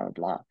loan, blah blah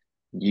blah,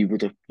 you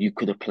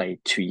could have played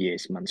 2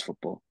 years men's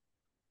football.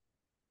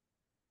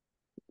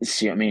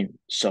 See what I mean?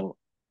 So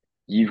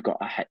you've got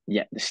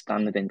the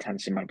standard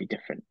intensity might be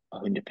different,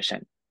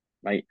 100%,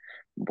 right?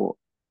 But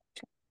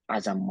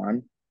as a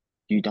man,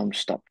 you don't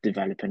stop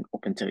developing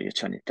up until you're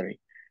 23.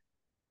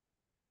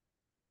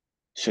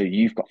 So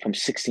you've got from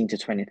 16 to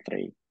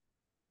 23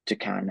 to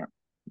kind of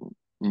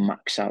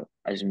max out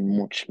as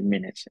much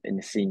minutes in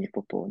the senior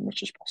football as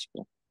much as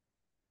possible.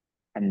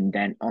 And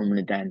then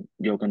only then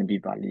you're going to be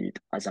valued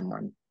as a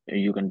man.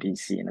 You're going to be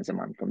seen as a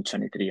man from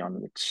 23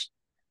 onwards.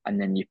 And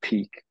then you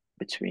peak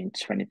between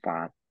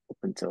 25 up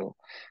until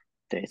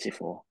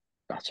 34.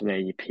 That's where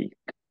you peak.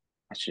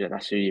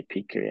 That's where you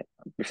peak career.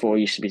 Before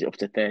it used to be up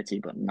to 30,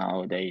 but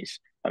nowadays,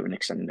 having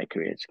extended their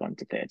career, it's gone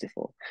to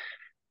 34.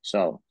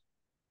 So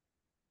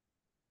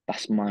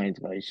that's my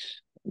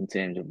advice in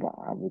terms of what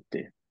I would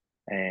do.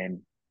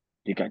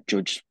 You get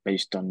judged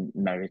based on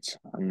merit,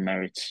 and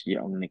merit you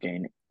only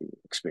gain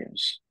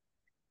experience.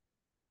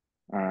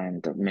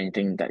 And the main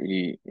thing that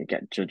you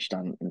get judged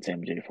on in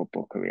terms of your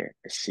football career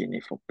is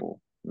senior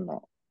football,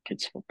 not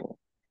kids football.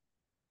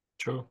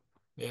 True.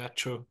 Yeah,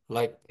 true.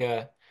 Like,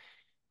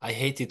 I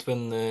hate it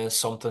when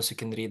sometimes you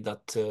can read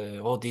that,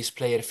 oh, this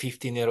player,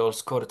 15-year-old,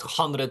 scored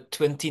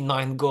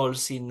 129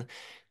 goals in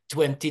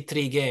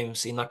 23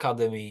 games in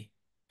academy.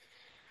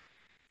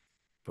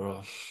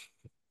 Bro,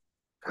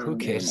 who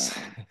cares?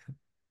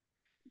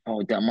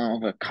 Oh, the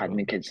amount of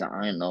academy Bro. kids that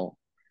I know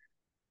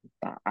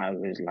that I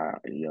was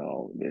like,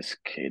 yo, this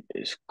kid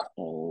is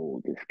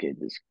cold. This kid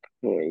is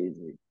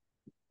crazy.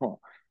 Oh,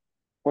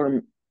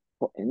 but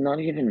not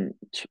even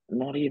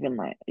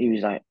like he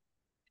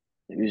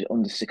was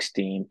under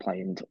 16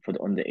 playing for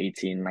the under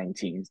 18,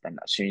 19s. Then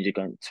as soon as you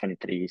go into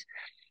 23s,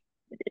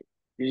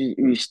 he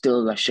was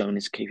still like showing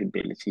his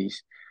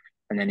capabilities.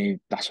 And then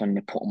that's when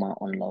they put him out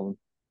on loan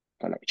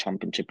for like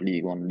Championship,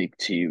 League One, League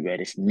Two, where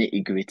it's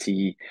nitty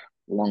gritty,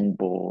 long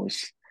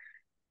balls,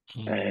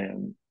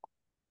 um,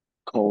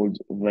 cold,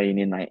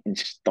 rainy night in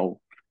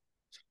Stoke.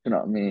 You know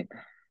what I mean?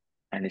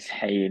 And it's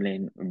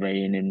hailing,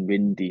 raining,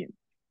 windy.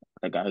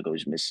 The guy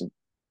goes missing.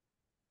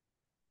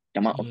 The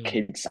amount of Mm,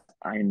 kids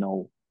I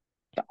know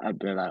that I'd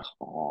be like,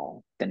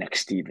 oh, the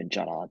next Steven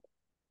Gerrard,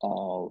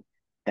 oh,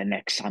 the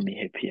next Sammy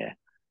Hippier,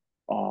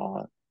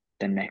 or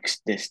the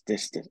next this.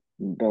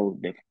 Bro,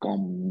 they've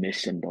gone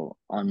missing, bro.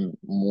 On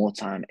more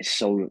time, it's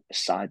so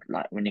sad.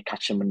 Like when you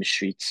catch them on the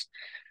streets,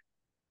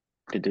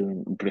 they're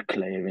doing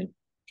bricklaying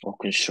or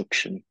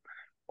construction,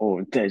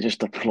 or they're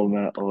just a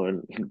plumber,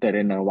 or they're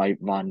in a white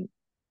van,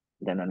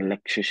 then an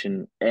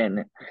electrician,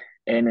 and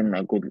earning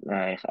a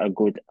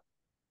good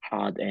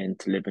hard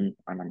earned living.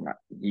 And I'm like,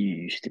 you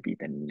used to be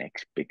the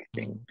next big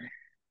thing. mm.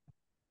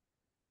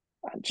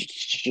 I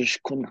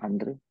just couldn't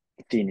handle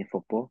it, senior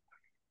football.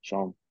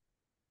 So,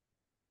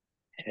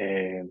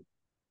 um,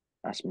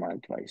 that's my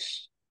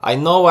advice. I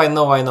know.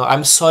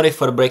 I'm sorry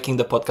for breaking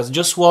the podcast.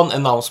 Just one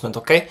announcement,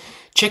 okay?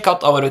 Check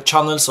out our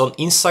channels on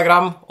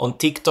Instagram, on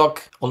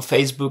TikTok, on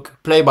Facebook,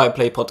 Play by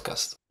Play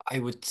Podcast. I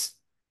would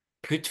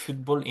put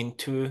football in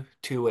two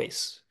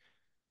ways.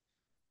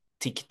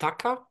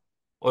 Tiki-taka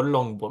or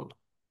long ball.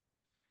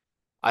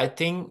 I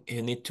think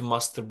you need to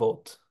master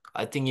both.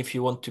 I think if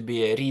you want to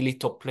be a really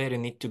top player, you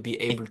need to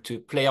be able to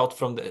play out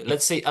from the,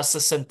 let's say as a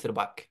center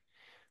back,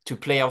 to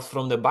play out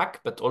from the back,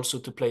 but also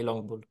to play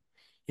long ball.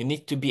 You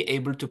need to be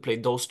able to play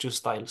those two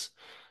styles.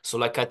 So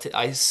like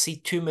I see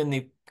too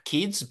many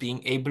kids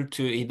being able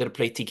to either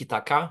play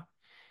tiki-taka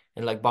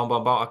and like bam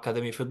bam bam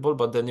academy football,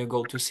 but then you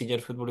go to senior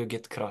football, you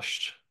get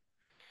crushed.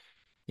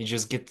 You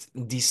just get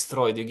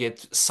destroyed, you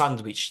get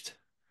sandwiched.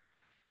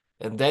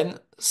 And then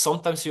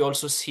sometimes you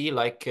also see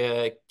like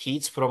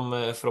kids from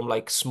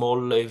like small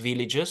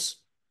villages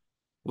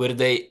where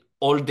they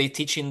all they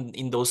teach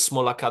in those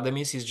small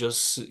academies is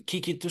just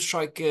kick it to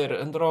striker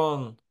and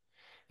run.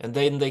 And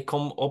then they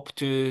come up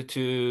to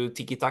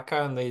tiki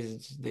taka and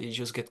they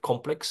just get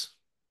complex.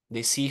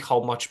 They see how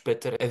much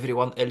better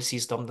everyone else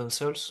is than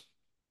themselves.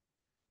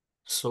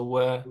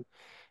 So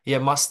yeah,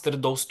 master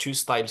those two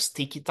styles,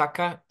 tiki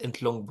taka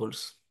and long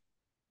balls.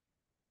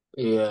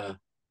 Yeah,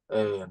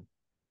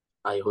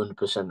 I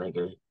 100%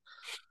 agree.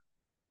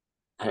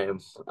 I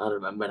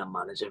remember a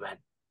manager went,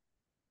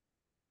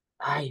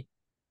 "Hey,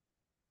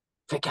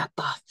 forget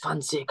that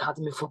fancy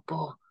academy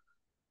football.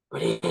 We're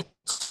here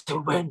to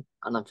win."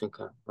 And I'm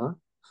thinking, huh?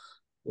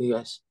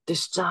 Yes,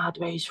 this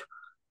sideways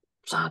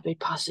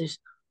passes,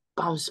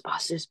 bounce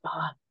passes,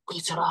 cut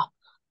it off,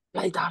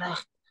 play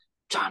direct,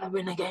 trying to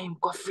win a game,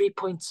 got 3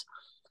 points.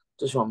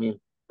 Just what I mean.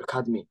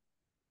 Academy,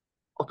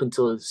 up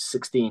until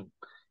 16,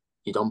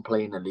 you don't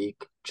play in the league.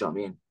 Do you know what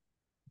I mean?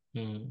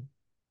 Mm.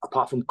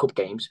 Apart from cup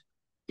games,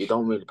 you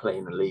don't really play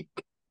in the league,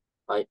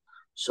 right?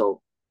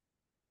 So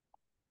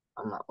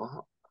I'm like,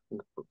 what?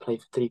 Play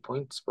for 3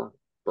 points, bro,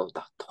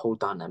 that whole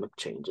dynamic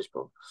changes,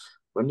 bro.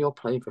 When you're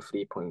playing for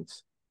 3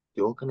 points,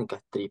 you're gonna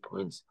get 3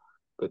 points,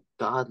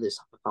 regardless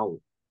of how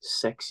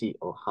sexy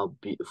or how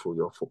beautiful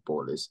your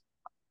football is.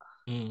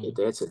 You're Mm.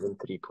 there to win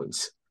 3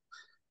 points,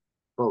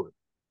 bro.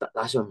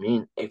 That's what I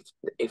mean. If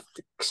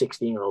the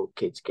 16-year-old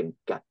kids can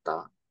get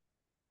that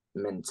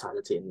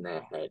mentality in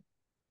their head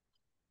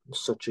from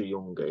such a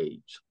young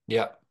age,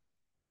 Yeah.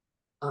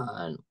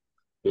 and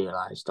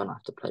realise don't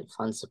have to play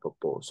fancy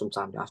football.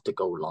 Sometimes you have to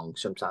go long.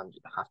 Sometimes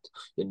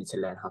you need to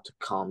learn how to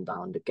calm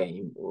down the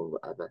game or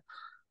whatever.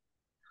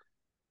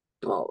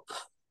 But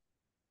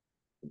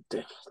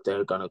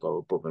they're gonna go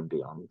above and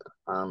beyond.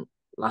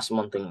 That's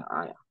one thing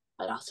I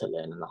had to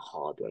learn in the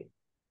hard way.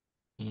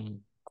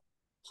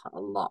 A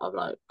lot of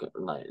like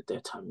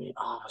they're telling me,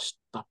 oh,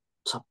 stop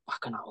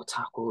backing out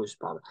tackles,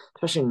 blah, blah.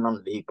 Especially in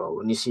non-league, bro.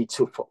 When you see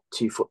 2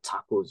 foot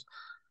tackles,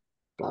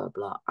 blah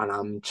blah, and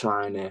I'm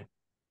trying to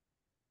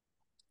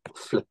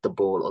flick the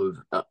ball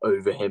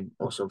over him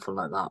or something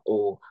like that,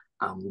 or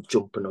I'm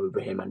jumping over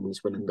him and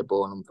he's winning the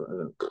ball, and I'm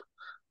thinking,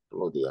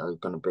 bloody hell, I'm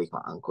gonna break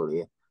my ankle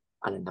here.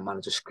 And then the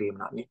manager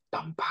screaming at me,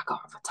 don't back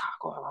out of a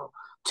tackle,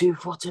 2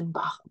 foot in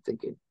back. I'm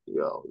thinking,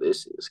 yo,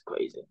 this is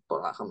crazy.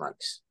 But like, I'm like,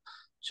 do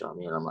you know what I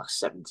mean? I'm like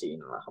 17,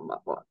 and like, I'm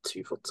like, what,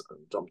 2 foot,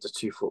 jump to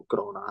 2 foot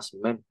grown ass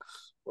men.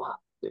 What?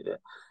 Did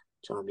it?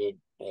 Do you know what I mean?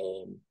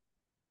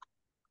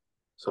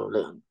 So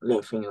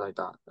little things like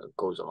that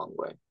goes a long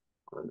way,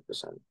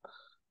 100%.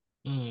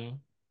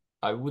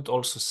 I would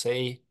also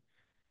say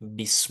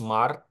be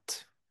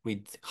smart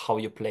with how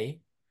you play.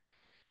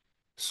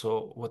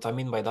 So what I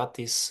mean by that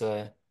is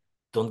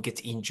don't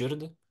get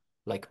injured.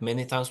 Like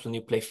many times when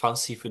you play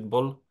fancy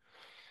football,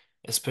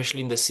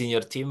 especially in the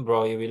senior team,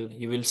 bro,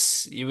 you will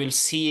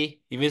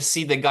see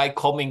the guy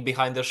coming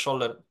behind the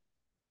shoulder.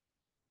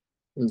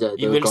 Yeah, You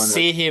they're will gonna.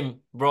 see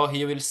him, bro.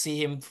 You will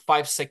see him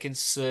 5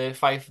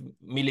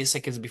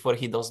 milliseconds before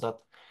he does that,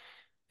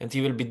 and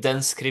he will be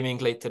then screaming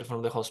later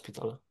from the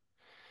hospital.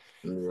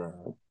 Yeah.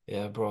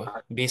 Yeah, bro.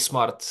 Be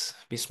smart.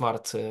 Be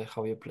smart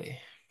how you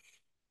play.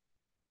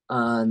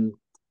 And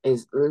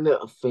it's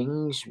little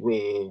things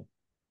where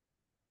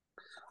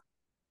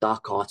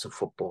dark arts of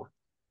football.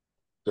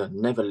 You'll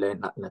never learn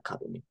that in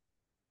academy.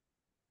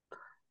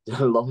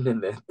 You'll only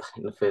learn that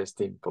in the first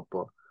team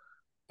football.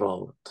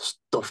 Bro, the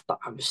stuff that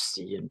I was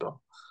seeing, bro.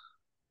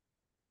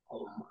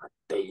 Oh my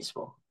days,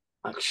 bro.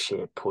 Like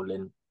shit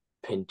pulling,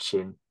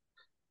 pinching,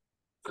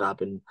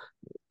 grabbing,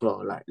 bro,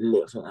 like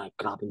little like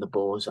grabbing the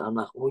balls. And I'm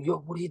like, oh yo,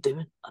 what are you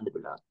doing? And they be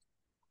like,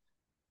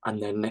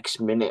 and then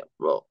next minute,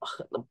 bro,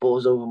 the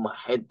ball's over my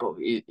head, bro.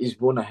 He's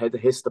run ahead,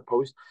 hits the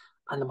post,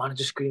 and the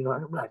manager screaming at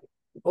him. I'm like,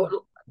 oh,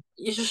 look,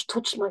 you just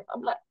touched my.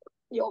 I'm like,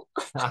 yo,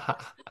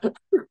 you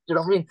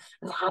know what I mean?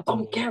 Like, I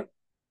don't care.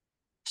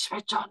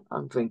 Switch on.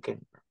 I'm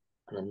thinking,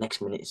 and the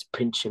next minute he's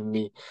pinching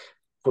me,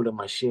 pulling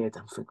my shirt.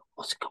 I'm thinking,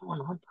 what's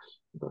going on?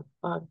 But,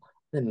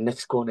 then the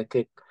next corner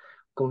kick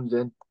comes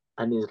in,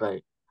 and he's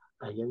like,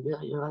 yeah,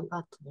 you're like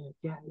that.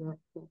 Yeah.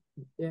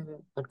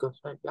 And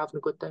goes, right, you having a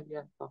good day?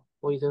 Yeah. Oh,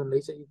 what are you doing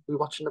later? You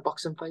watching the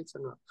boxing fights?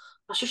 And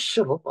I just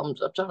shut up. I'm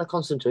trying to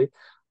concentrate.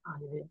 Oh,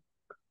 yeah.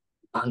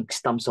 Bang,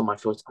 stamps on my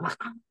foot. I'm like,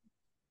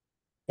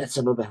 that's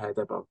another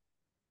header, bro. You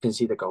can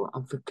see the goal.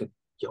 I'm thinking,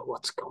 yo,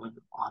 what's going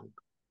on?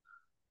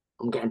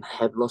 I'm getting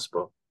head loss,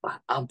 bro. Like,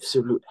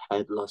 absolute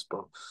head loss,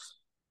 bro.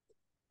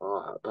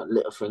 But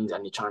little things,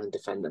 and you're trying to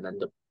defend, and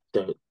then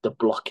the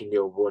blocking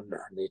your run,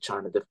 and you're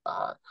trying to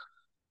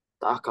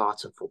dark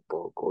arts of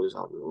football goes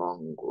a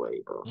long way,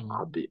 bro.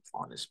 I'll be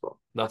honest, bro.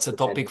 That's a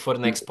Defending. topic for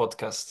next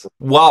podcast.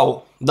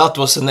 Wow, that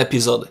was an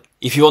episode.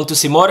 If you want to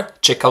see more,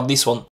 check out this one.